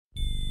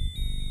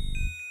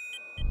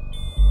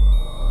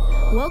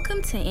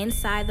Welcome to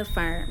Inside the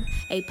Firm,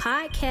 a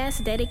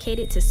podcast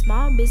dedicated to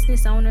small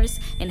business owners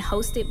and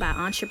hosted by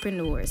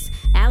entrepreneurs,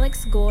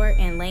 Alex Gore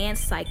and Lance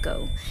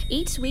Psycho.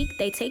 Each week,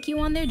 they take you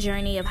on their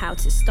journey of how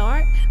to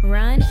start,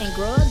 run, and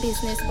grow a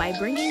business by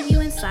bringing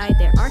you inside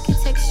their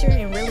architecture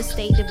and real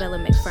estate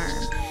development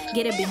firm.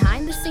 Get a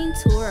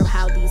behind-the-scenes tour of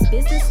how these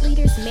business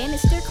leaders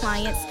manage their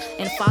clients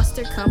and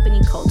foster company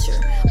culture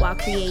while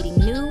creating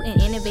new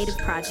and innovative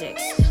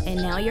projects. And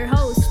now your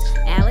hosts,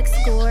 Alex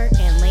Gore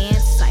and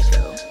Lance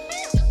Psycho.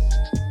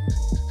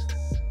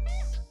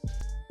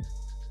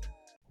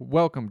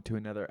 Welcome to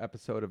another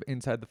episode of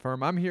Inside the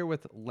Firm. I'm here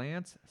with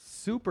Lance,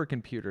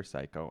 Supercomputer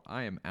Psycho.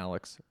 I am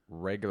Alex,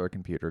 regular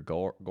computer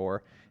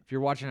Gore. If you're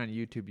watching on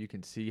YouTube, you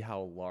can see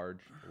how large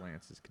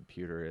Lance's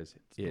computer is.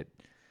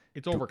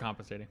 It's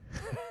overcompensating.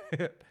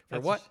 For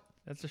what?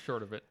 That's the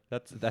short of it.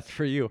 That's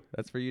for you.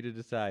 That's for you to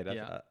decide.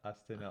 That's us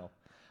to know.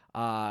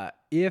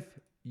 If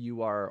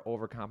you are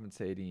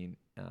overcompensating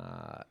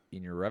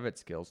in your Revit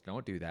skills,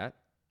 don't do that.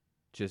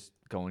 Just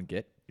go and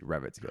get your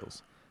Revit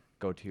skills.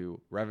 Go to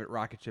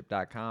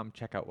RevitRocketship.com.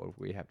 Check out what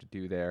we have to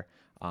do there.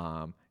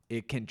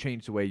 It can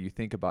change the way you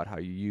think about how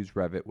you use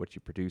Revit, what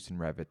you produce in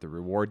Revit, the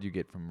reward you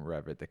get from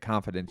Revit, the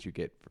confidence you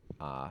get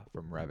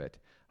from Revit.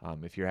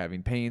 If you're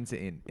having pains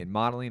in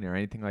modeling or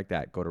anything like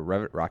that, go to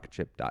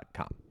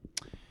RevitRocketship.com.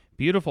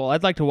 Beautiful.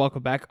 I'd like to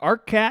welcome back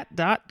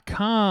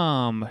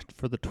ARCAT.com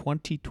for the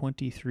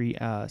 2023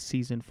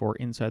 season for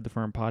Inside the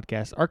Firm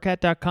podcast.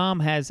 ARCAT.com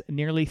has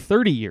nearly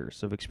 30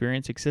 years of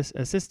experience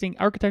assisting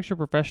architecture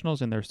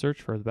professionals in their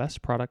search for the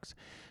best products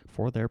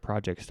for their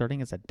projects.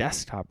 Starting as a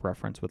desktop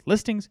reference with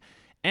listings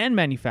and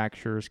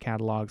manufacturers'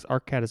 catalogs,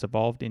 ARCAT has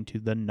evolved into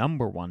the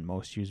 #1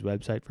 most used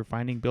website for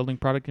finding building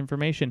product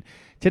information.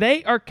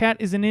 Today, ARCAT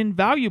is an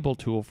invaluable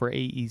tool for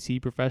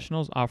AEC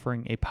professionals,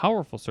 offering a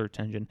powerful search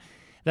engine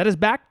that is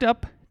backed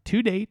up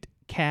to date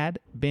CAD,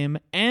 BIM,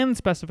 and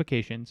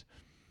specifications.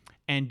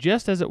 And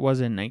just as it was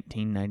in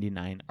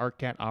 1999,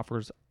 ARCAT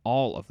offers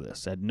all of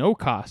this at no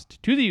cost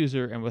to the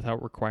user and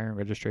without requiring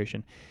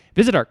registration.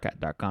 Visit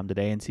ARCAT.com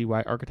today and see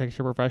why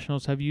architecture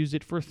professionals have used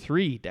it for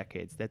 3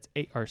 decades. That's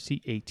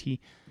ARCAT.com.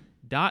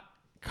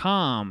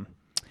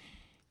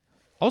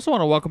 Also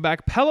want to welcome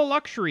back Pella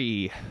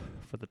Luxury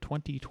for the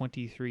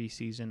 2023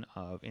 season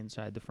of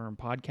Inside the Firm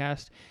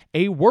podcast,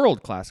 a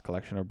world-class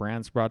collection of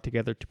brands brought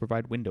together to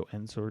provide window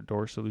and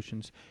door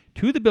solutions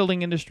to the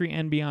building industry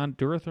and beyond.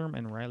 Duratherm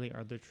and Riley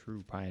are the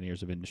true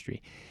pioneers of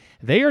industry.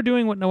 They are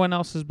doing what no one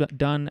else has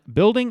done,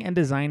 building and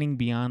designing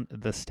beyond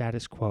the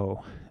status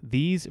quo.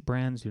 These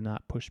brands do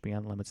not push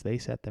beyond limits. They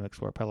set them.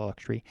 Explore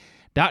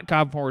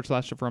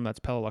PellaLuxury.com/the firm. That's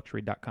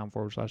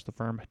PellaLuxury.com/the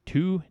firm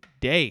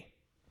today.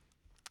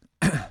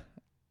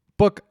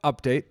 Book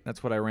update.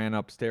 That's what I ran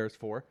upstairs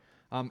for.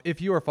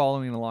 If you are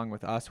following along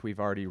with us, we've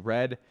already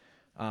read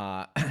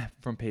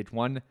from page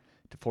 1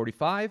 to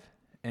 45.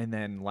 And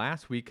then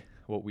last week,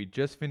 what we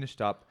just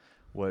finished up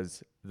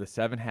was the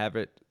 7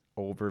 Habit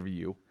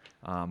overview,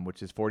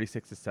 which is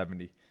 46 to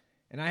 70.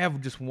 And I have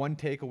just one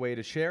takeaway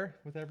to share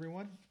with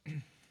everyone.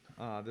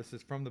 This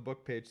is from the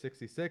book, page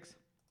 66.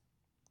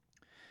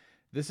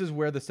 This is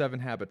where the 7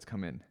 habits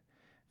come in.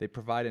 They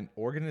provide an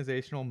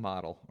organizational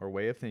model or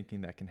way of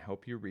thinking that can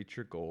help you reach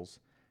your goals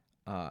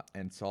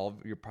and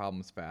solve your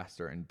problems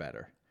faster and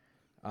better.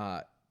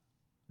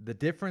 The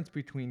difference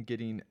between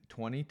getting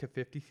 20 to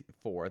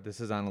 54, this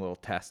is on a little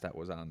test that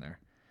was on there.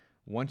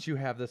 Once you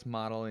have this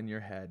model in your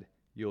head,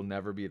 you'll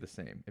never be the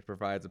same. It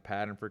provides a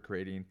pattern for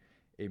creating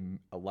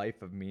a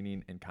life of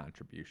meaning and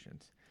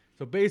contributions.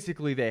 So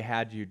basically, they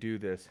had you do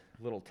this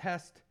little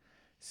test,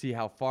 see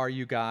how far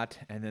you got,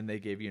 and then they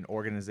gave you an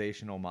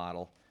organizational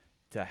model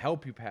to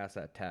help you pass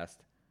that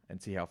test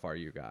and see how far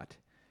you got.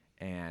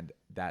 And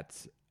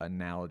that's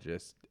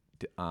analogous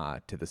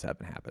to the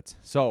 7 habits.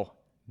 So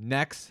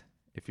next,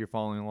 if you're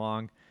following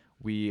along,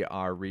 we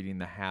are reading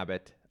the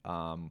habit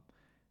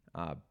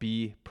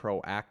Be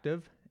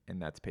Proactive, and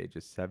that's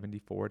pages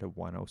 74 to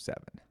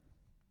 107.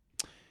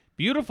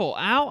 Beautiful.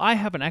 Al, I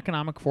have an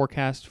economic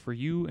forecast for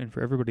you and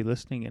for everybody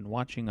listening and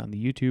watching on the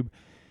YouTube.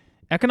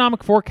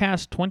 Economic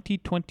Forecast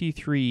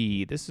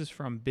 2023. This is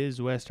from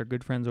BizWest, our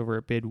good friends over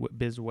at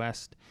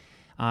BizWest.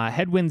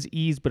 Headwinds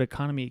ease, but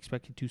economy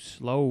expected to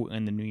slow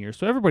in the new year.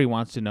 So everybody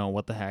wants to know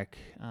what the heck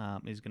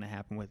is going to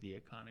happen with the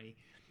economy.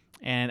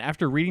 And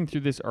after reading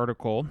through this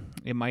article,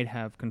 it might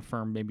have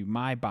confirmed maybe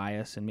my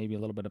bias and maybe a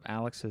little bit of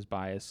Alex's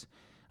bias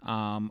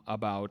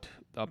about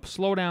a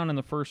slowdown in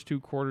the first 2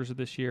 quarters of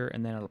this year,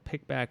 and then it'll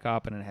pick back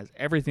up, and it has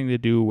everything to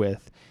do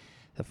with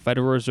the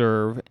Federal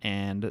Reserve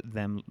and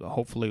them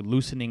hopefully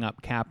loosening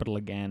up capital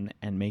again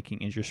and making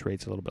interest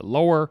rates a little bit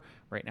lower.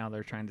 Right now,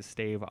 they're trying to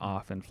stave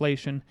off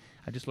inflation.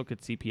 I just looked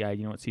at CPI.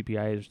 You know what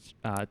CPI is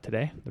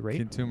today, the rate?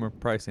 Consumer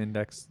Price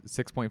Index,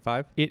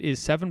 6.5? It is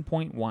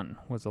 7.1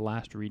 was the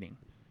last reading.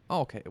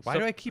 Oh, okay. Why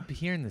do I keep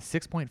hearing the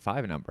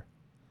 6.5 number?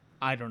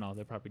 I don't know.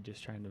 They're probably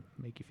just trying to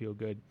make you feel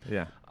good.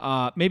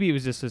 Yeah. Maybe it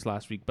was just this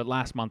last week, but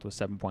last month was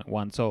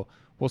 7.1. So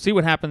we'll see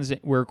what happens.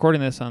 We're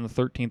recording this on the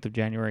 13th of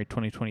January,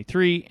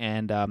 2023,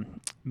 and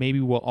maybe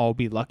we'll all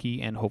be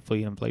lucky, and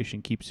hopefully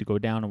inflation keeps to go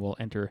down, and we'll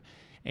enter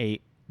a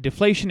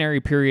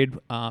deflationary period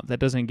that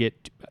doesn't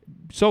get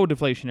so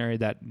deflationary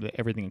that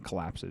everything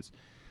collapses.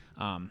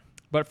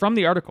 But from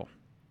the article,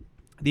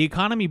 the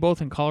economy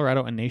both in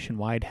Colorado and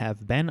nationwide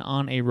have been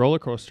on a roller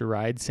coaster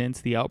ride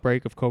since the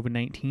outbreak of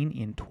COVID-19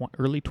 in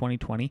early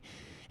 2020.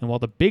 And while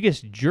the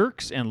biggest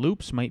jerks and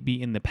loops might be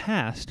in the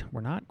past,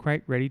 we're not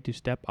quite ready to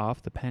step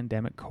off the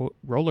pandemic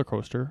roller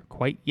coaster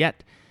quite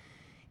yet.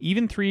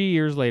 Even 3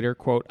 years later,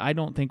 quote, I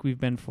don't think we've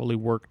been fully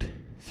worked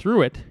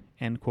through it,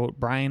 end quote.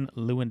 Brian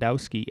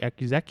Lewandowski,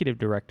 executive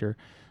director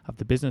of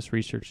the Business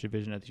Research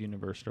Division at the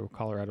University of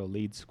Colorado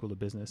Leeds School of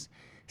Business,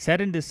 said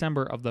in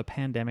December of the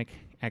pandemic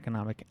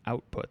economic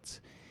outputs.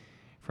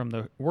 From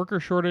the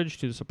worker shortage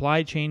to the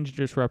supply chain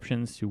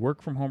disruptions to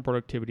work from home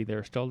productivity, there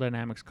are still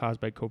dynamics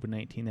caused by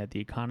COVID-19 that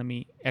the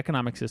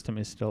economic system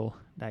is still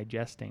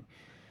digesting.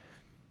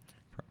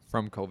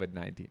 From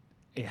COVID-19.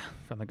 Yeah,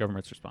 from the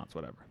government's response,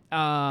 whatever.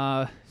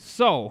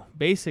 So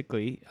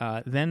basically,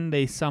 then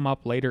they sum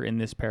up later in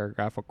this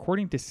paragraph,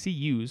 according to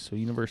CU's, so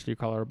University of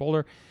Colorado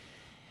Boulder,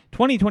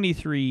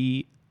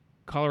 2023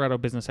 Colorado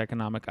Business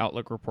Economic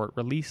Outlook report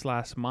released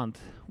last month.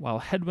 While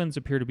headwinds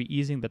appear to be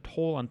easing, the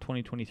toll on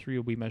 2023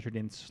 will be measured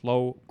in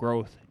slow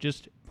growth,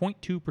 just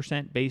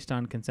 0.2% based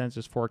on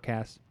consensus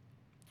forecasts.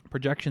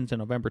 Projections in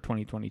November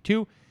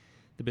 2022,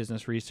 the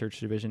Business Research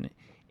Division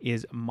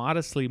is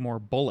modestly more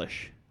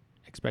bullish,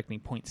 expecting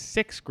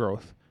 0.6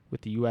 growth,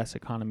 with the U.S.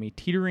 economy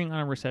teetering on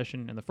a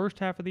recession in the first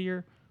half of the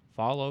year,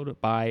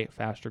 followed by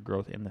faster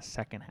growth in the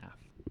second half.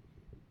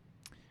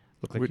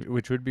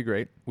 Which would be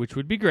great. Which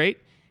would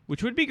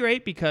be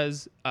great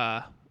because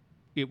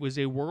it was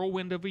a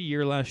whirlwind of a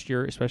year last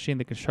year, especially in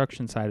the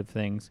construction side of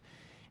things,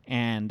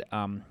 and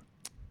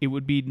it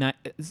would be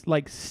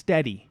like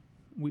steady.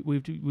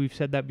 We've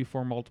said that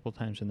before multiple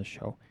times in the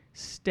show.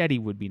 Steady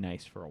would be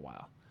nice for a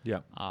while.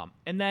 Yeah.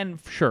 And then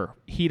sure,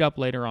 heat up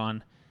later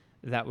on.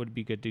 That would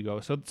be good to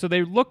go. So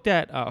they looked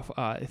at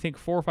I think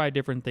 4 or 5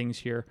 different things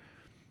here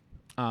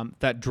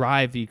that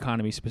drive the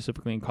economy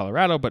specifically in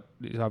Colorado, but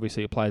it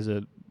obviously applies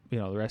to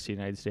the rest of the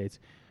United States.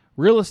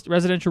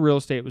 Residential real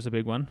estate was a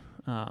big one.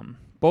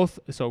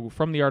 So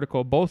from the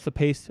article, both the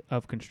pace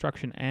of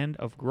construction and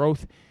of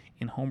growth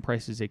in home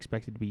prices is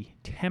expected to be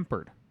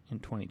tempered in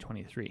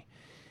 2023.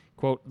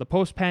 Quote, the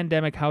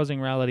post-pandemic housing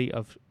rally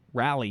of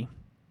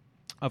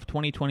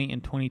 2020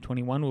 and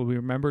 2021 will be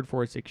remembered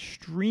for its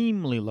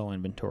extremely low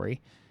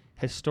inventory,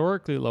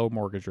 historically low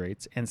mortgage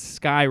rates, and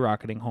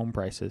skyrocketing home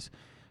prices.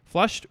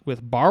 Flushed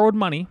with borrowed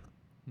money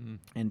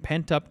and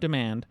pent-up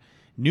demand,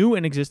 new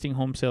and existing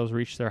home sales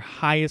reached their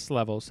highest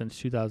level since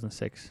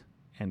 2006,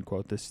 end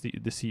quote,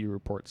 the CU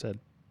report said.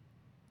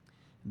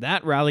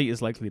 That rally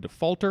is likely to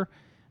falter,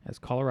 as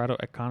Colorado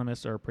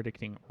economists are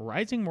predicting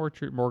rising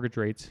mortgage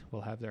rates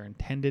will have their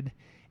intended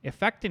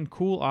effect and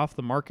cool off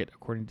the market,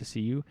 according to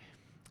CU.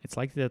 It's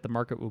likely that the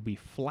market will be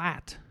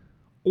flat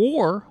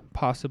or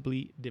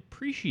possibly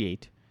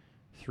depreciate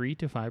 3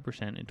 to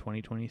 5% in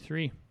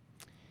 2023.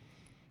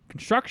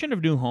 Construction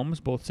of new homes,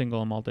 both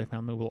single and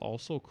multifamily, will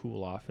also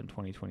cool off in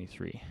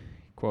 2023.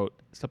 Quote,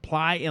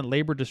 supply and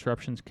labor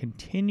disruptions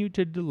continue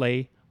to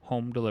delay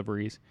home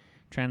deliveries,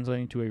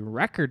 translating to a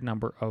record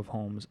number of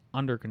homes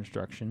under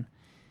construction.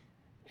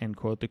 End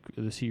quote,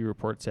 the CU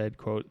report said,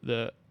 quote,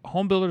 the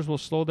home builders will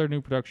slow their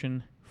new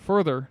production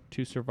further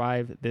to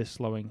survive this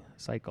slowing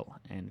cycle,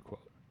 end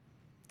quote.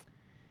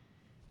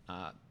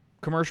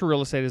 Commercial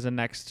real estate is the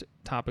next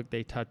topic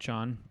they touch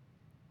on.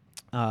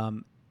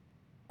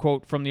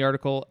 Quote from the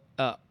article,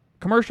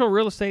 commercial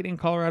real estate in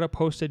Colorado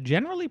posted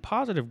generally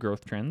positive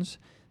growth trends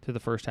through the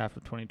first half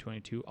of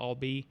 2022,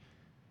 albeit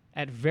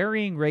at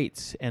varying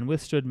rates, and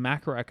withstood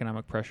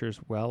macroeconomic pressures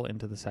well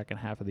into the second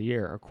half of the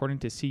year. According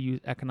to CU's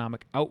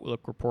Economic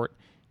Outlook report,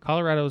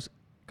 Colorado's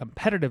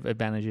competitive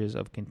advantages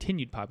of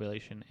continued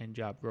population and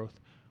job growth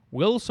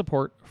will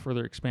support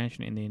further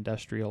expansion in the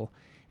industrial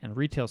and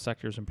retail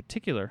sectors in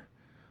particular,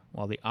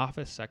 while the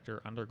office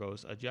sector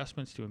undergoes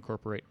adjustments to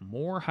incorporate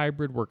more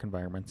hybrid work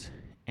environments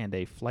and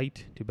a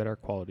flight to better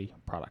quality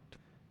product.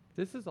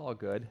 This is all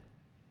good.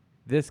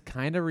 This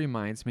kind of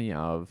reminds me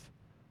of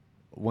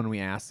when we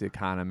asked the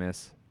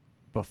economists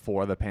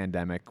before the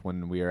pandemic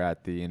when we were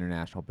at the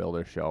International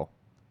Builder Show.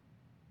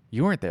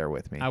 You weren't there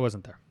with me. I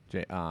wasn't there.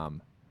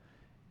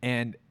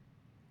 And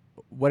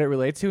what it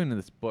relates to in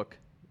this book,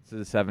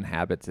 The 7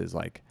 Habits, is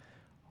like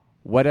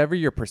whatever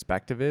your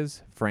perspective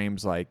is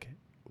frames like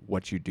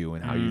what you do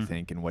and how you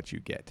think and what you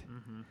get.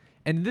 Mm-hmm.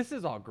 And this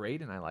is all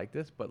great and I like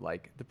this, but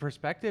like the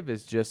perspective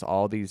is just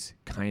all these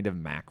kind of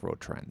macro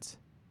trends,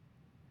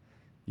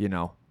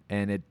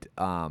 and it,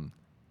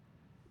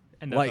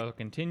 and that'll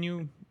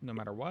continue no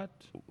matter what.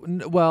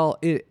 Well,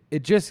 it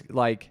just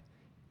like,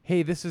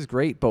 hey, this is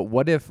great, but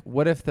what if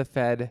the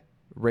Fed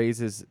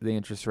raises the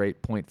interest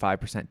rate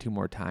 0.5% 2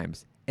 more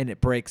times and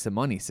it breaks the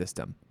money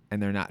system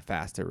and they're not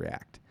fast to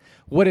react?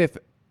 What if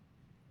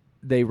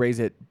they raise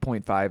it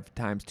 0.5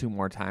 times, 2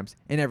 more times,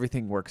 and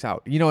everything works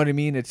out. You know what I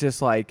mean? It's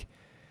just like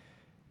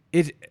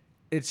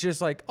it's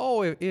just like,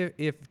 oh,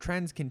 if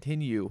trends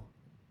continue,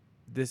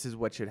 this is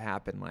what should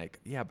happen. Like,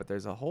 yeah, but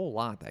there's a whole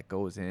lot that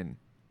goes in,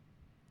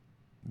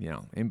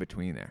 in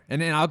between there.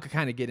 And then I'll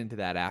kind of get into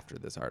that after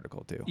this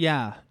article too.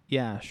 Yeah,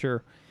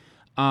 sure.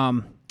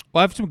 Well,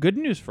 I have some good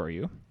news for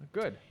you.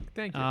 Good.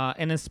 Thank you.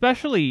 And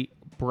especially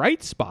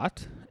bright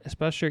spot,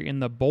 especially in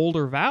the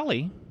Boulder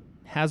Valley,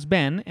 has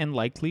been and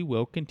likely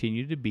will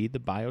continue to be the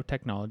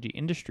biotechnology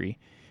industry,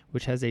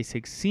 which has a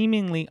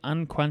seemingly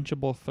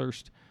unquenchable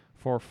thirst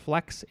for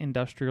flex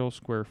industrial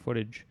square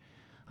footage.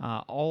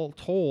 All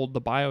told,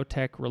 the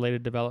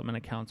biotech-related development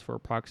accounts for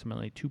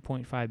approximately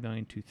 2.5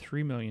 million to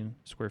 3 million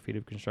square feet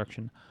of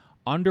construction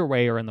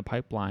underway or in the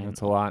pipeline.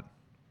 That's a lot.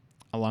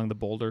 Along the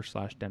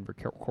Boulder/Denver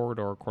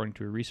corridor, according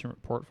to a recent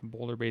report from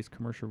Boulder-based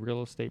commercial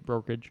real estate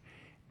brokerage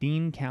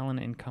Dean Callan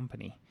and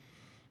Company.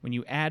 When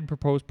you add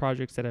proposed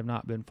projects that have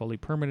not been fully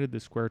permitted, the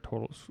square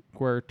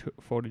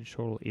footage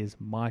total is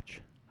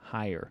much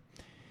higher.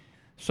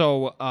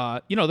 So,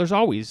 there's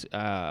always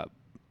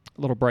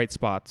little bright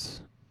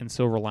spots and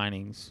silver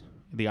linings.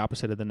 The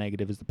opposite of the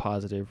negative is the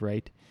positive,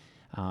 right?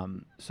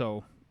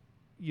 So,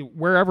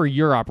 wherever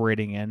you're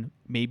operating in,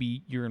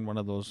 maybe you're in one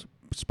of those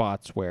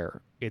spots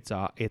where it's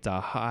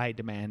a high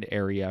demand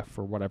area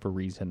for whatever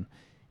reason,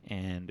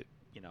 and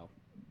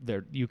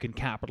there you can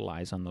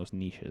capitalize on those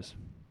niches.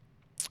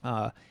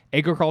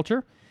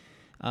 Agriculture.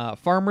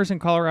 Farmers in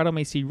Colorado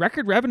may see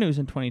record revenues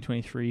in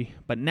 2023,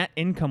 but net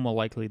income will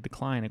likely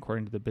decline,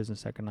 according to the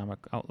Business Economic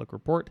Outlook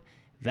report.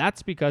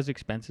 That's because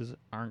expenses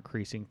are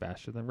increasing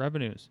faster than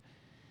revenues.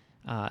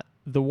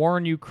 The war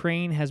in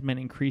Ukraine has meant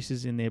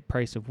increases in the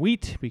price of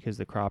wheat because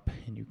the crop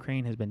in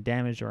Ukraine has been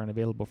damaged or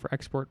unavailable for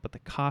export, but the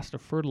cost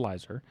of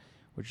fertilizer,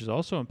 which is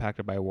also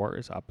impacted by war,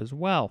 is up as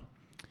well.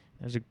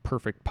 There's a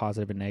perfect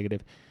positive and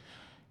negative.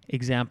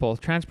 Example,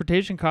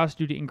 transportation costs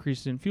due to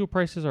increases in fuel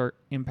prices are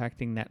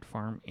impacting net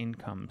farm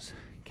incomes.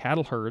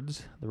 Cattle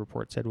herds, the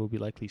report said, will be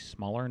likely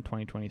smaller in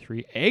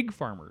 2023. Egg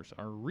farmers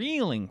are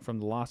reeling from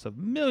the loss of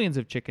millions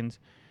of chickens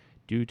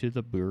due to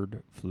the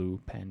bird flu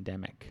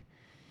pandemic.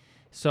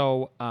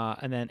 So,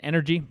 and then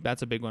energy,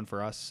 that's a big one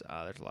for us.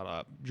 There's a lot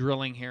of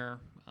drilling here,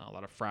 a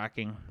lot of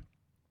fracking.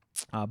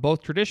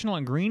 Both traditional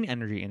and green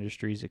energy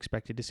industries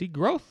expected to see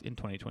growth in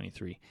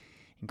 2023.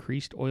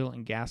 Increased oil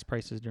and gas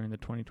prices during the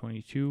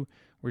 2022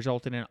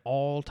 resulted in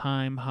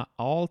all-time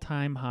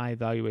high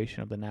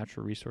valuation of the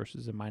natural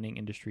resources and mining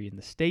industry in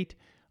the state,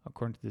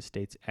 according to the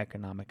state's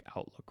Economic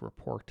Outlook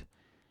report.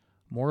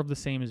 More of the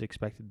same is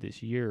expected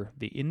this year.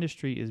 The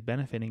industry is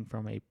benefiting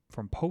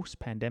from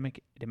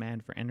post-pandemic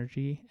demand for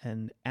energy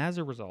and, as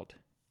a result,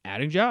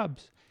 adding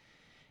jobs.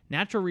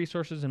 Natural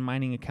resources and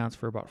mining accounts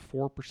for about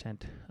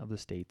 4% of the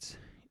state's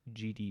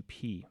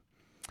GDP.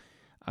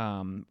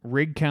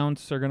 Rig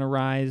counts are going to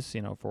rise,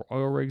 for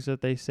oil rigs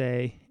that they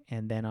say.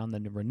 And then on the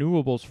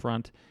renewables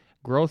front,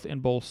 growth in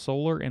both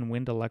solar and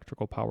wind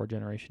electrical power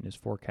generation is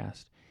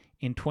forecast.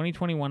 In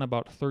 2021,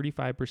 about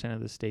 35% of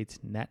the state's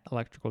net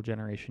electrical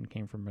generation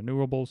came from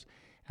renewables.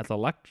 As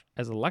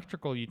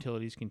electrical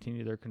utilities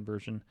continue their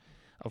conversion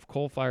of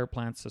coal-fired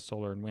plants to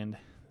solar and wind,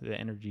 the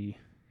energy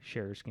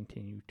shares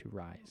continue to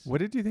rise. What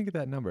did you think of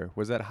that number?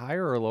 Was that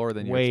higher or lower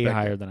than you expected? Way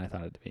higher than I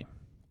thought it to be.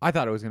 I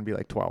thought it was going to be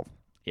like 12.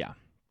 Yeah.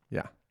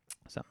 Yeah.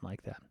 Something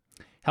like that.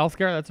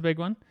 Healthcare, that's a big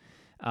one.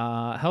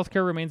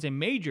 Healthcare remains a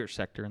major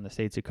sector in the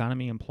state's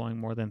economy, employing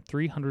more than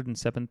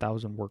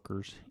 307,000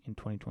 workers in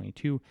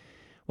 2022.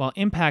 While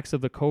impacts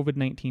of the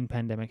COVID-19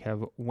 pandemic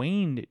have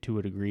waned to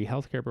a degree,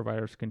 healthcare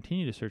providers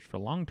continue to search for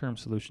long-term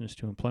solutions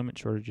to employment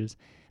shortages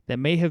that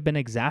may have been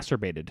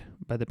exacerbated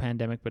by the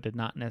pandemic but did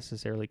not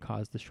necessarily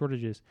cause the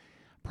shortages.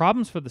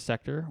 Problems for the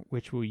sector,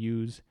 which will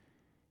use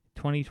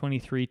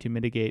 2023 to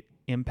mitigate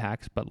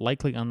impacts but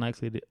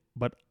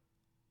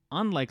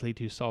unlikely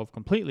to solve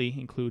completely,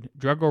 include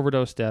drug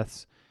overdose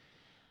deaths.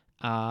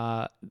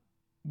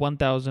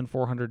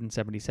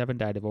 1,477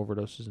 died of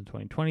overdoses in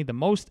 2020, the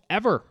most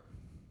ever,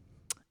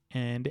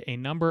 and a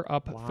number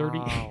up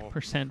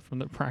 38% from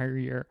the prior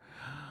year.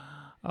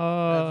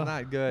 That's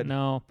not good.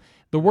 No.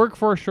 The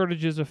workforce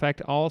shortages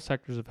affect all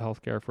sectors of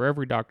healthcare. For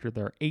every doctor,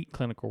 there are 8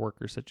 clinical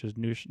workers, such as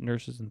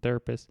nurses and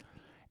therapists,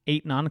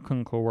 8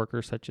 non-clinical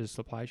workers, such as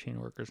supply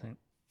chain workers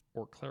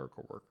or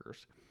clerical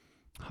workers.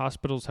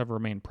 Hospitals have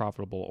remained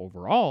profitable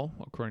overall,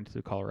 according to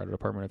the Colorado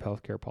Department of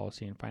Healthcare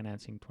Policy and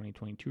Financing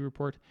 2022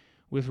 report,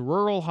 with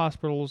rural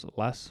hospitals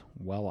less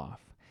well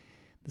off.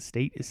 The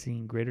state is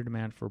seeing greater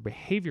demand for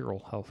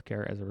behavioral health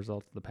care as a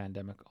result of the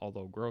pandemic,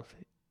 although growth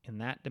in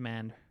that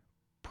demand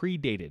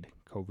predated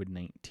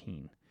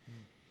COVID-19.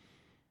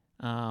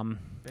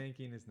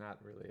 Banking is not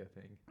really a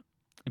thing.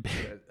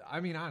 I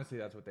mean, honestly,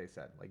 that's what they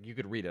said. Like, you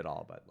could read it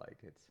all, but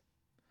it's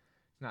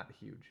not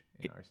huge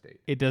in our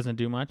state. It doesn't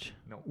do much?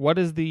 No. What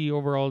is the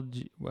overall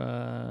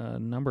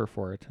number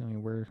for it? I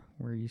mean, where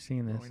are you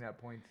seeing this? Growing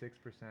at 0.6%,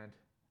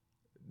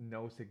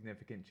 no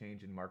significant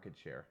change in market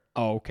share.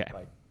 Oh, okay.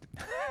 Like,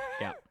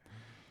 yeah.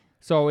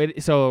 So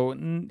it's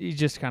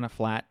just kind of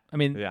flat. I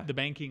mean, yeah. The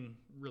banking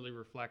really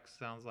reflects,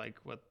 sounds like,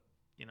 what,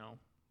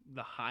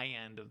 the high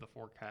end of the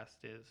forecast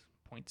is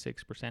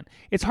 0.6%.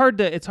 It's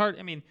hard.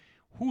 I mean,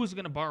 who's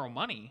going to borrow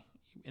money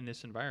in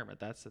this environment?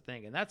 That's the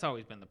thing. And that's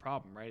always been the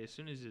problem, right? As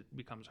soon as it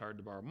becomes hard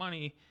to borrow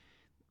money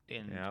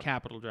and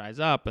capital dries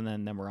up, and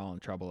then we're all in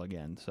trouble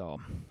again. So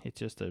it's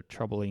just a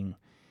troubling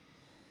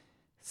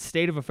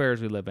state of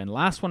affairs we live in.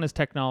 Last one is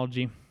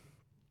technology,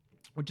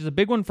 which is a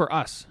big one for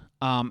us,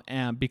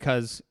 and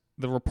because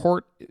the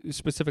report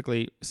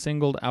specifically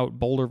singled out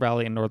Boulder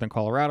Valley in northern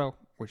Colorado,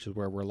 which is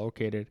where we're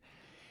located,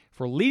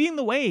 for leading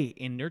the way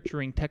in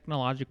nurturing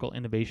technological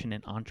innovation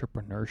and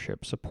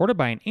entrepreneurship, supported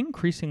by an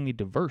increasingly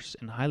diverse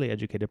and highly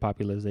educated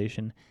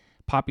population,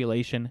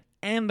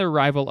 and the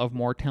arrival of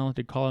more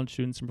talented college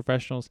students and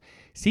professionals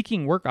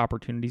seeking work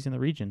opportunities in the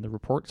region. The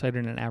report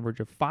cited an average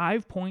of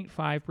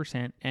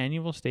 5.5%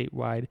 annual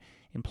statewide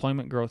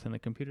employment growth in the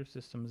computer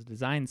systems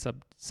design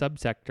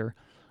subsector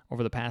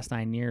over the past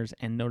 9 years,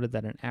 and noted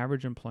that an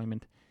average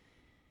employment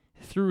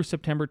through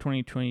September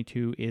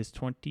 2022 is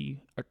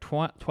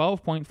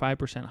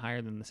 12.5%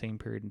 higher than the same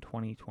period in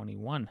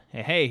 2021.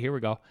 Hey, here we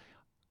go.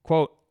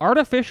 Quote,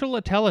 artificial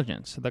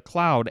intelligence, the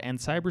cloud, and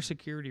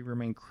cybersecurity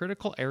remain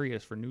critical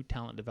areas for new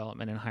talent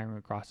development and hiring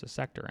across the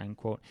sector, end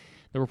quote.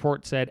 The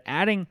report said,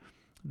 adding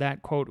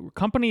that, quote,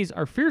 companies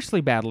are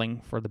fiercely battling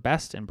for the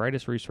best and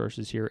brightest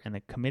resources here, and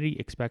the committee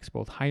expects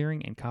both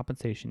hiring and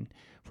compensation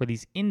for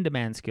these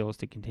in-demand skills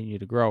to continue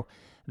to grow.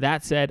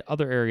 That said,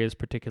 other areas,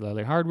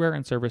 particularly hardware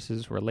and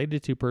services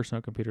related to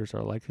personal computers,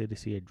 are likely to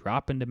see a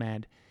drop in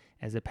demand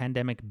as the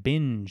pandemic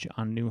binge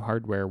on new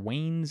hardware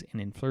wanes and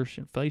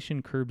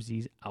inflation curbs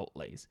these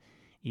outlays.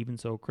 Even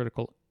so,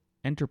 critical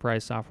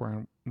enterprise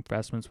software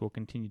investments will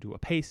continue to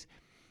apace,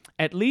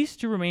 at least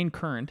to remain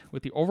current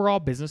with the overall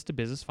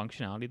business-to-business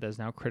functionality that is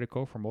now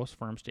critical for most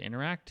firms to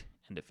interact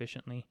and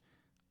efficiently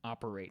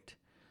operate.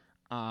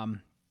 Last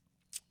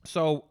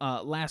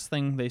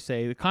thing they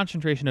say, the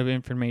concentration of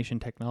information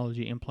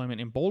technology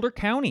employment in Boulder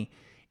County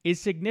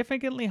is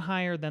significantly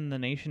higher than the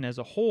nation as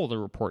a whole, the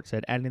report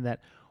said, adding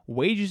that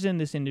wages in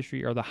this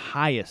industry are the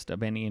highest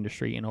of any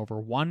industry and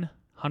over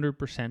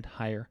 100%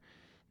 higher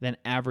than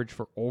average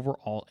for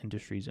overall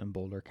industries in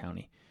Boulder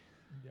County.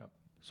 Yep.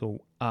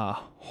 So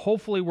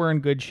hopefully we're in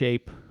good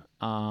shape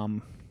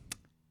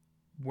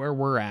where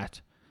we're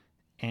at.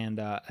 And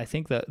I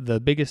think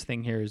the biggest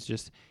thing here is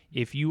just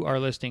if you are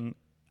listing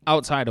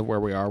outside of where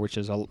we are, which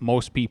is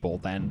most people,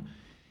 then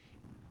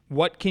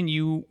what can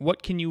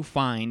you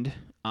find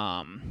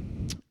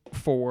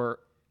for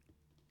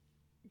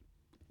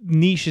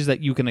niches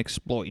that you can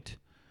exploit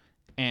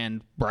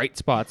and bright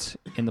spots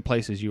in the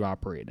places you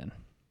operate in?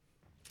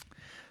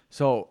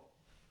 So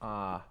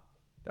that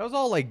was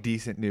all like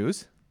decent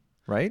news,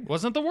 right?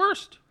 Wasn't the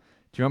worst.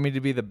 Do you want me to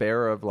be the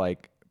bearer of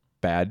like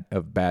bad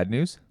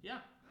news? Yeah.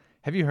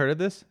 Have you heard of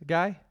this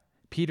guy,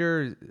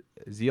 Peter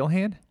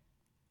Zeilhand?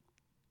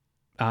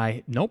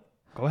 Nope.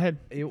 Go ahead.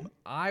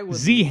 I would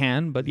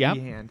Zehan, but yeah.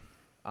 Zehan.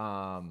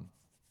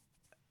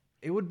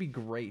 It would be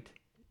great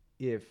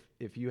if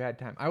you had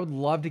time. I would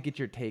love to get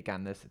your take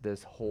on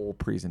this whole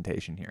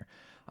presentation here.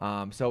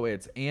 So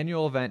it's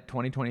annual event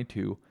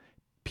 2022,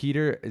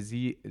 Peter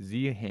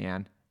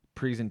Zehan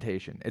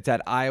presentation. It's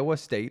at Iowa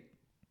State,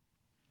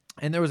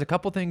 and there was a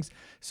couple things.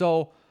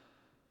 So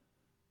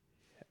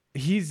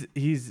he's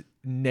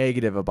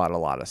negative about a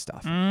lot of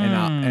stuff,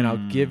 and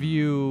I'll give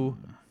you.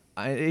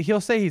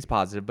 He'll say he's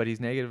positive, but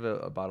he's negative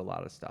about a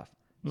lot of stuff.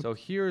 So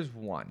here's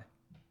one.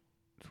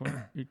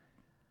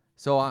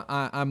 So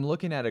I'm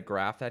looking at a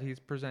graph that he's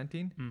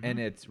presenting, and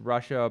it's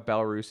Russia,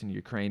 Belarus, and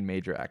Ukraine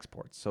major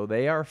exports. So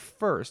they are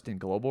first in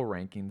global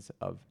rankings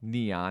of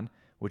neon,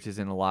 which is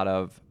in a lot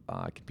of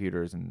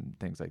computers and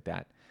things like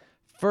that,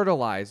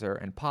 fertilizer,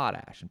 and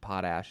potash. And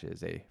potash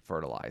is a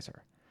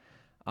fertilizer.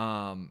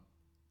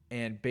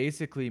 And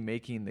basically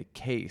making the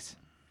case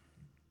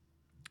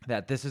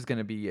that this is going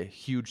to be a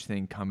huge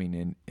thing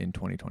coming in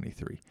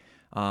 2023.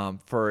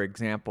 For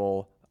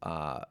example,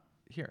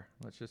 here,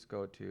 let's just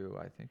go to,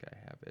 I think I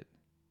have it.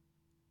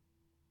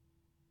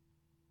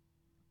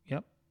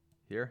 Yep.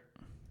 Here.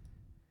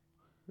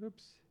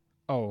 Oops.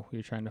 Oh,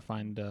 you're trying to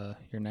find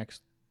your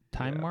next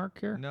time mark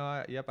here?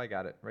 No, yep, I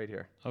got it right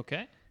here.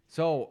 Okay.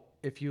 So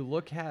if you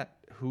look at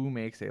who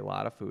makes a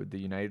lot of food, the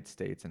United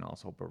States and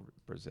also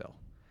Brazil.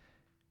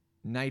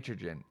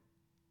 Nitrogen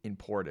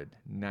imported,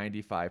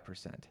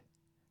 95%.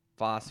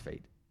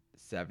 Phosphate,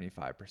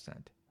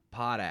 75%.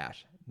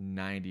 Potash,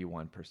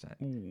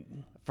 91%. Ooh.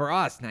 For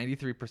us,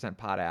 93%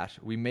 potash.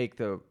 We make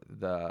the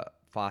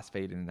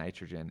phosphate and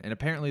nitrogen. And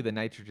apparently the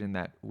nitrogen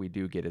that we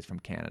do get is from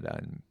Canada,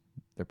 and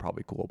they're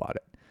probably cool about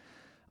it.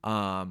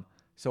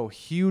 So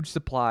huge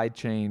supply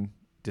chain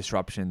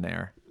disruption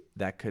there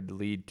that could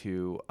lead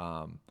to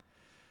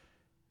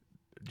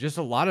just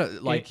a lot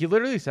of, like, he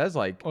literally says,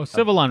 like... Oh,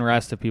 civil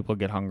unrest if people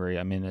get hungry.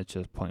 I mean, it's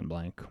just point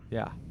blank.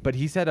 Yeah. But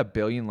he said 1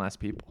 billion less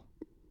people.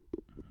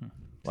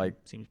 Like...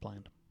 Seems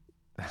planned.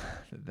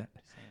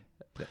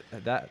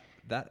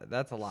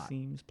 That's a lot.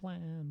 Seems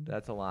planned.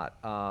 That's a lot.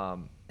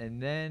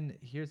 And then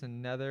here's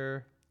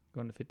another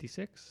going to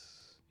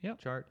 56. Yep.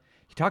 Chart.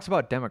 He talks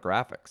about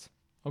demographics.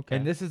 Okay.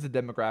 And this is the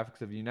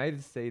demographics of the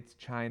United States,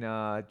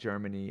 China,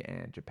 Germany,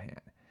 and Japan.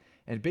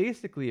 And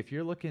basically, if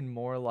you're looking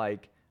more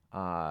like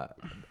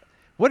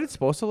what it's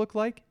supposed to look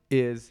like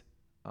is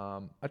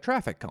a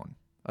traffic cone,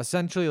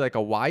 essentially like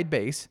a wide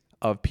base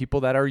of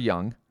people that are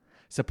young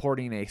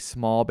supporting a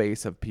small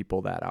base of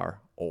people that are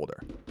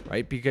older,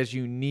 right? Because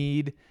you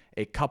need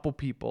a couple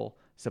people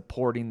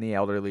supporting the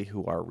elderly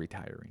who are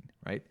retiring,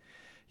 right?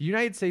 The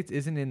United States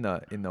isn't in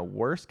the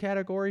worst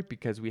category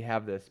because we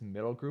have this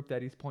middle group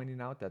that he's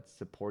pointing out that's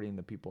supporting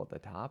the people at the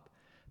top.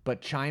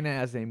 But China,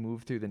 as they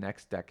move through the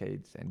next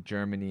decades, and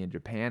Germany and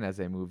Japan, as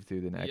they move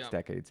through the next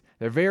decades,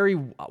 they're very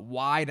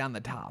wide on the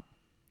top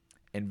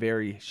and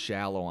very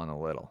shallow on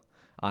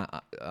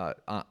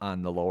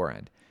on the lower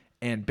end.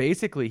 And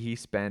basically, he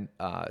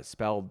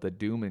spelled the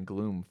doom and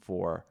gloom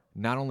for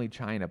not only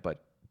China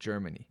but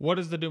Germany. What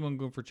is the doom and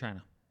gloom for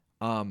China?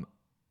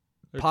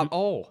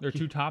 They're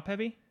too top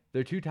heavy.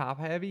 They're too top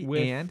heavy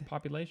With and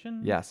population.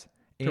 yes,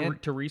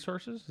 and To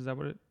resources. Is that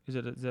what it is?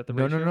 Is that the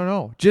no, ratio?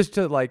 no. Just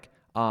to like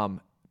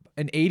an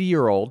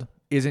 80-year-old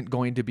isn't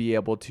going to be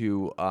able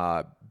to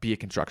be a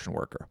construction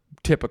worker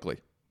typically.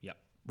 Yep.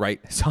 Right.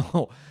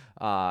 So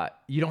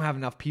you don't have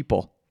enough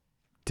people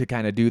to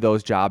kind of do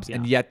those jobs,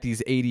 and yet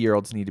these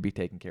 80-year-olds need to be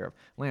taken care of.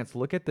 Lance,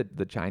 look at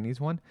the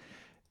Chinese one.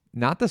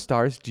 Not the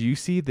stars. Do you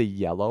see the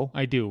yellow?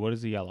 I do. What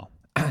is the yellow?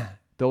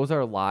 Those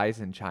are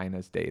lies in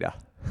China's data.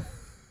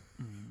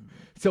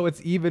 So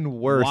it's even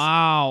worse.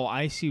 Wow,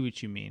 I see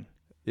what you mean.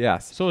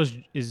 Yes. So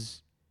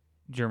is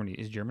Germany?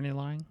 Is Germany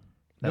lying?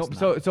 No.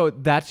 So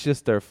that's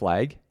just their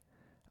flag.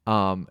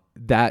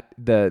 That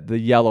the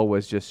yellow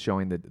was just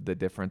showing the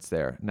difference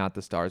there, not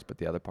the stars, but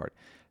the other part.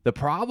 The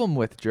problem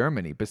with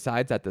Germany,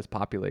 besides that this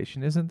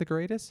population isn't the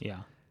greatest,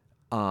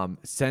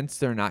 since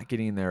they're not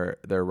getting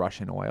their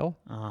Russian oil,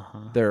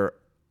 their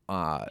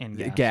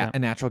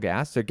natural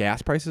gas, their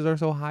gas prices are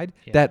so high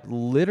that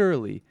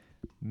literally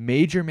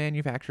major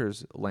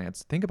manufacturers,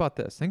 Lance, think about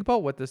this. Think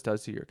about what this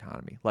does to your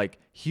economy. Like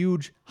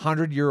huge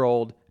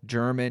 100-year-old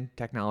German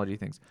technology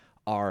things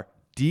are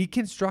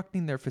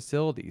deconstructing their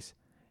facilities.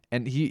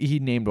 And he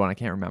named one, I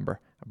can't remember,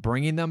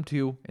 bringing them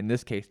to, in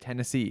this case,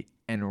 Tennessee,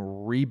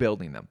 and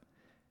rebuilding them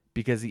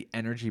because the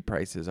energy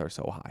prices are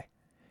so high.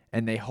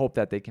 And they hope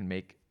that they can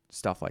make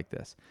stuff like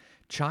this.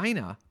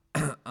 China,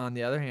 on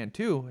the other hand,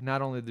 too,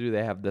 not only do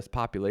they have this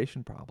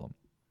population problem,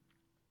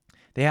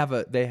 they have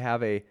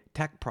a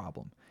tech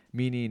problem,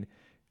 meaning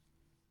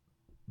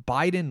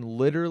Biden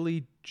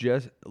literally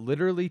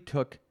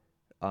took,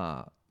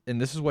 and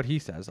this is what he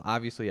says.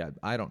 Obviously,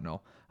 I don't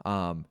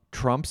know,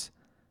 Trump's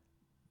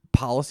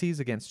policies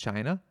against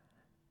China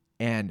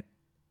and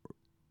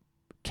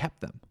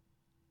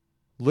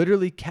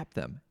literally kept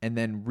them, and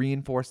then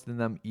reinforced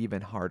them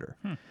even harder.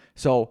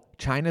 So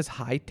China's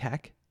high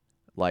tech,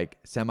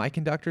 like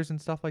semiconductors and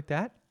stuff like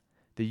that,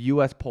 the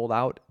U.S. pulled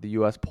out. The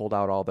U.S. pulled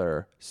out all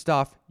their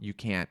stuff. You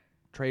can't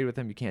trade with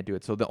them. You can't do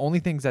it. So the only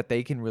things that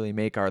they can really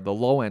make are the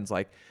low ends,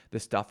 like the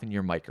stuff in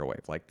your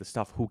microwave, like the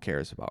stuff who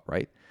cares about,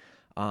 right?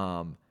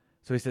 So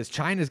he says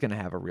China's going to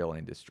have a real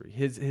industry.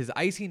 His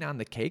icing on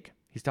the cake,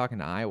 he's talking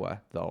to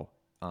Iowa, though,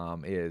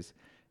 is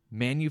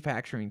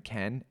manufacturing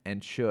can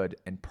and should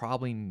and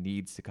probably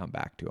needs to come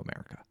back to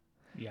America.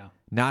 Yeah.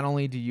 Not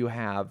only do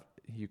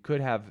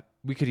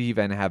we could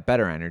even have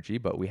better energy,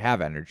 but we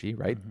have energy,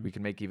 right? We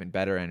can make even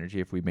better energy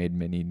if we made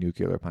mini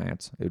nuclear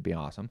plants. It would be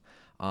awesome.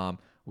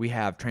 We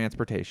have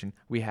transportation.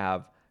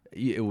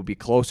 It would be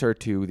closer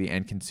to the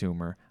end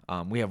consumer.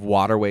 We have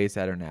waterways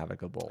that are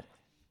navigable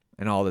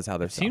and all this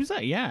other stuff.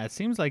 It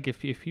seems like if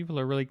people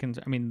are really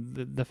concerned, I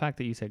mean, the fact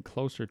that you said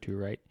closer to,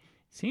 right?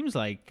 Seems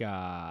like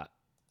that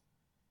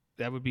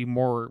would be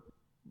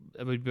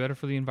better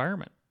for the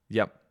environment.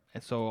 Yep.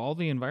 And so all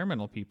the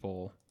environmental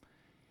people,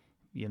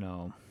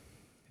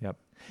 Yep.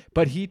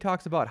 But he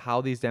talks about how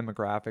these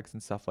demographics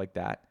and stuff like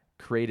that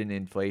create an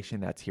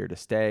inflation that's here to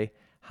stay.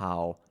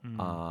 How,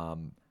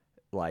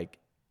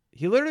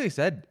 he literally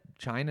said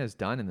China's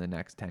done in the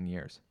next 10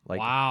 years. Like,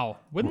 wow.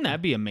 Wouldn't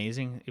that be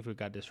amazing if it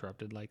got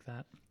disrupted like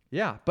that?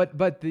 Yeah.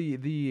 But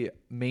the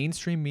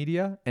mainstream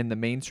media and the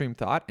mainstream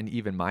thought, and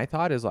even my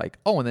thought, is like,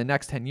 oh, in the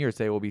next 10 years,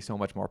 they will be so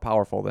much more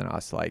powerful than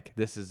us. Like,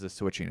 this is the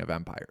switching of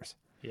empires.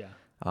 Yeah.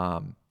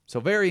 So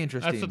very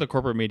interesting. That's what the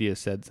corporate media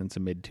said since the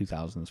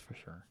mid-2000s for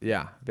sure.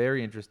 Yeah,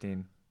 very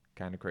interesting,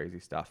 kind of crazy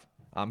stuff.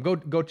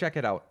 Go check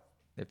it out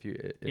if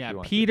you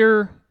want.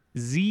 Peter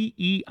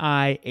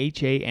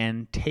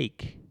Zeihan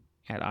Take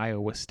at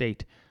Iowa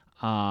State.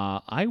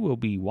 I will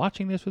be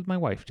watching this with my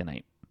wife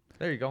tonight.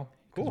 There you go.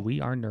 Cool. We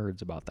are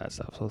nerds about that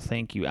stuff. So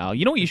thank you, Al.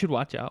 You know what you should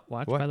watch,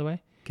 by the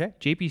way? Okay.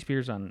 JP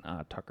Spears on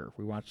Tucker.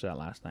 We watched that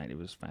last night. It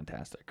was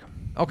fantastic.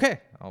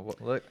 Okay.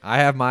 Look, I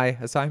have my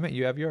assignment.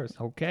 You have yours.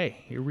 Okay.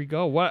 Here we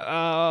go.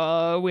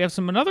 What? We have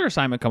another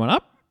assignment coming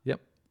up.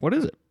 Yep. What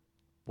is it?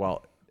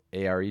 Well,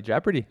 ARE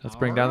Jeopardy. Let's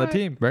bring down the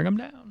team. Bring them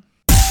down.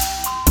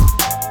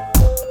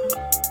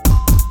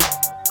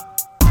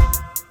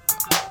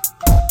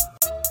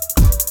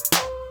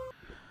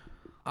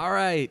 All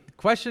right.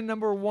 Question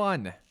number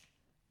 1.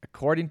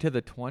 According to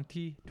the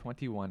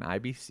 2021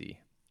 IBC,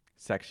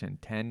 Section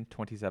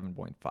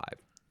 1027.5.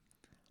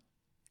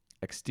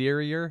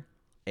 Exterior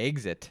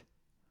exit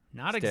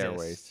Not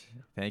stairways. exists.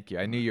 Thank you.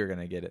 I knew you were going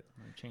to get it.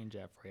 I'm gonna change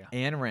that for you.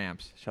 And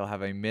ramps shall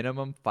have a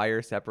minimum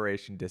fire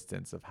separation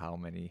distance of how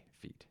many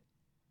feet?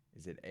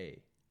 Is it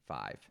A,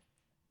 5,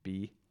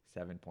 B,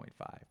 7.5,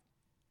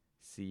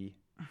 C,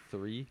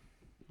 3,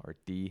 or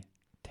D,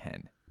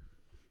 10?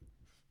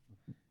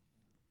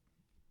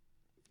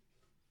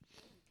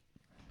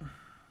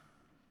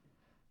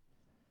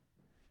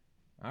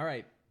 All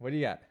right. What do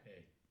you got?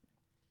 A.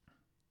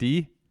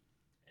 D?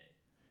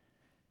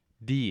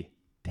 D,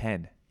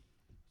 10.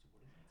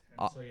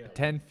 So, yeah,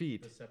 10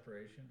 feet. the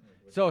separation.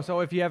 So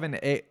if you have an A,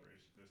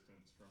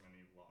 distance from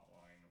any lot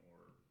line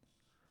or.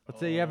 let's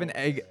say you have an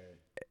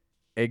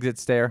exit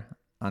stair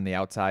on the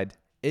outside.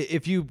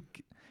 If you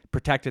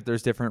protect it,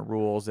 there's different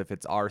rules. If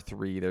it's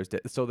R3,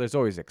 there's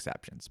always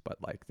exceptions, but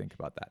like think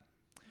about that.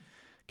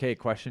 Okay,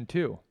 question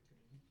 2.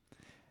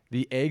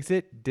 The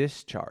exit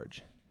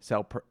discharge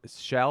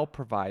shall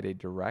provide a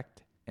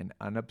direct and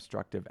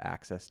unobstructive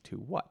access to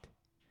what?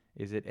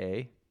 Is it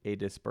A, a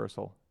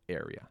dispersal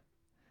area?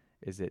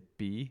 Is it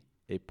B,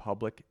 a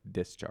public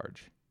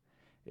discharge?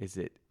 Is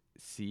it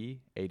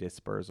C, a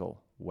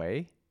dispersal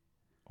way?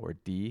 Or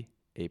D,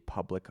 a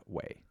public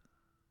way?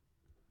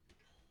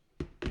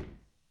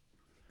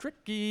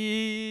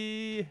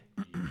 Tricky.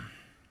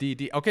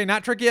 D. Okay,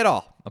 not tricky at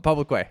all. A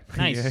public way.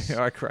 Nice. You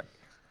are correct.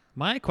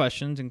 My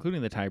questions,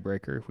 including the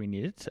tiebreaker, if we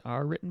need it,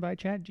 are written by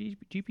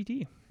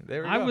ChatGPT.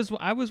 There we I go.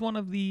 was one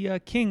of the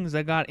kings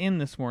that got in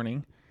this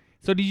morning.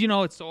 So did you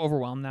know it's so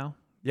overwhelmed now?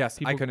 Yes, I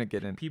people- couldn't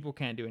get in. People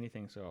can't do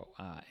anything. So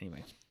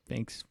anyway,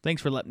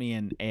 thanks for letting me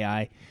in,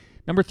 AI.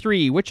 Number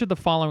 3, which of the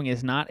following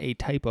is not a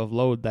type of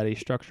load that a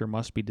structure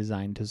must be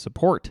designed to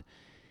support?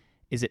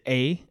 Is it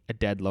A, a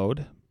dead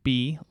load,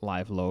 B,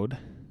 live load,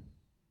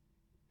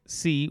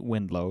 C,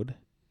 wind load,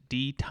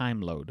 D,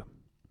 time load?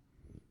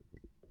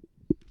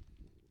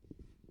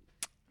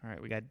 All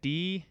right, we got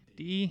D.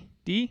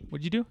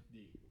 What'd you do?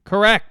 D.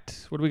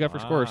 Correct. What do we got for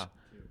scores?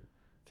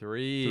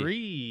 3.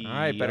 3. All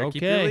right, better okay.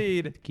 keep your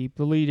lead. Keep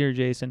the lead here,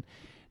 Jason.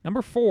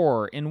 Number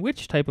 4, in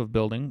which type of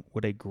building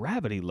would a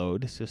gravity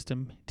load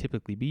system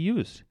typically be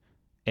used?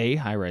 A,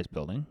 high-rise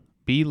building,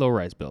 B,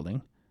 low-rise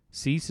building,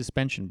 C,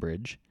 suspension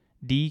bridge,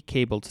 D,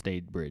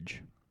 cable-stayed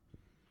bridge.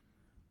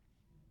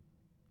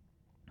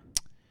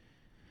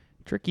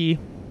 Tricky.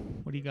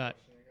 What do you got?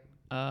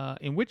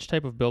 In which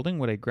type of building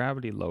would a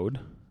gravity load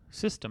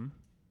system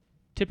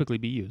typically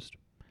be used?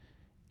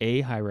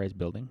 A, high-rise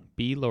building,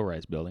 B,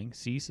 low-rise building,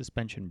 C,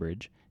 suspension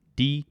bridge,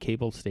 D,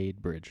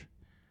 cable-stayed bridge.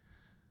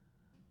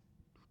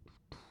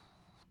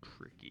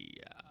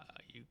 Tricky.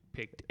 You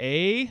picked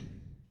A.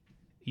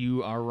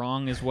 You are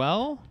wrong as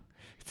well.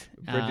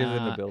 Bridges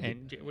in the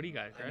building. And what do you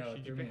got, Crash? Did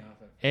you threw pick me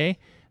off. A?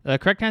 The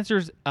correct answer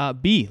is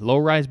B,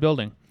 low-rise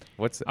building.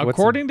 What's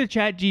According to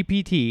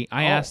ChatGPT,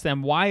 I Oh. asked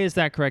them, why is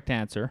that correct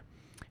answer?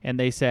 And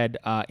they said,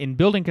 in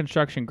building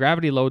construction,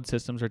 gravity load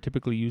systems are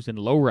typically used in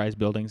low-rise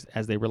buildings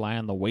as they rely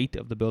on the weight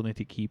of the building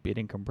to keep it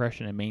in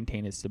compression and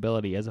maintain its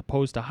stability, as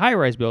opposed to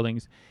high-rise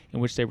buildings in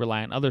which they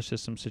rely on other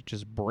systems such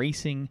as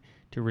bracing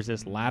to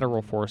resist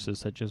lateral forces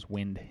such as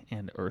wind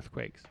and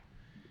earthquakes.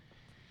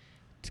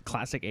 It's a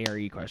classic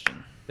ARE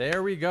question.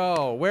 There we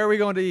go. Where are we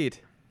going to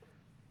eat?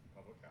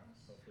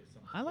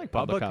 I like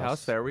Public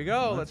house. There we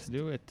go. Let's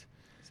do it.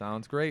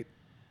 Sounds great.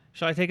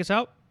 Shall I take us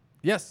out?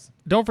 Yes.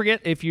 Don't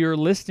forget, if you're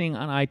listening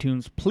on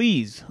iTunes,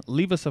 please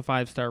leave us a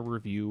 5-star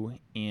review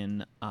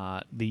in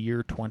the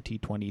year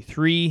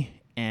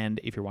 2023. And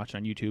if you're watching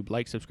on YouTube,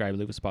 like, subscribe,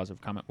 leave us a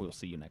positive comment. We'll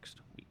see you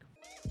next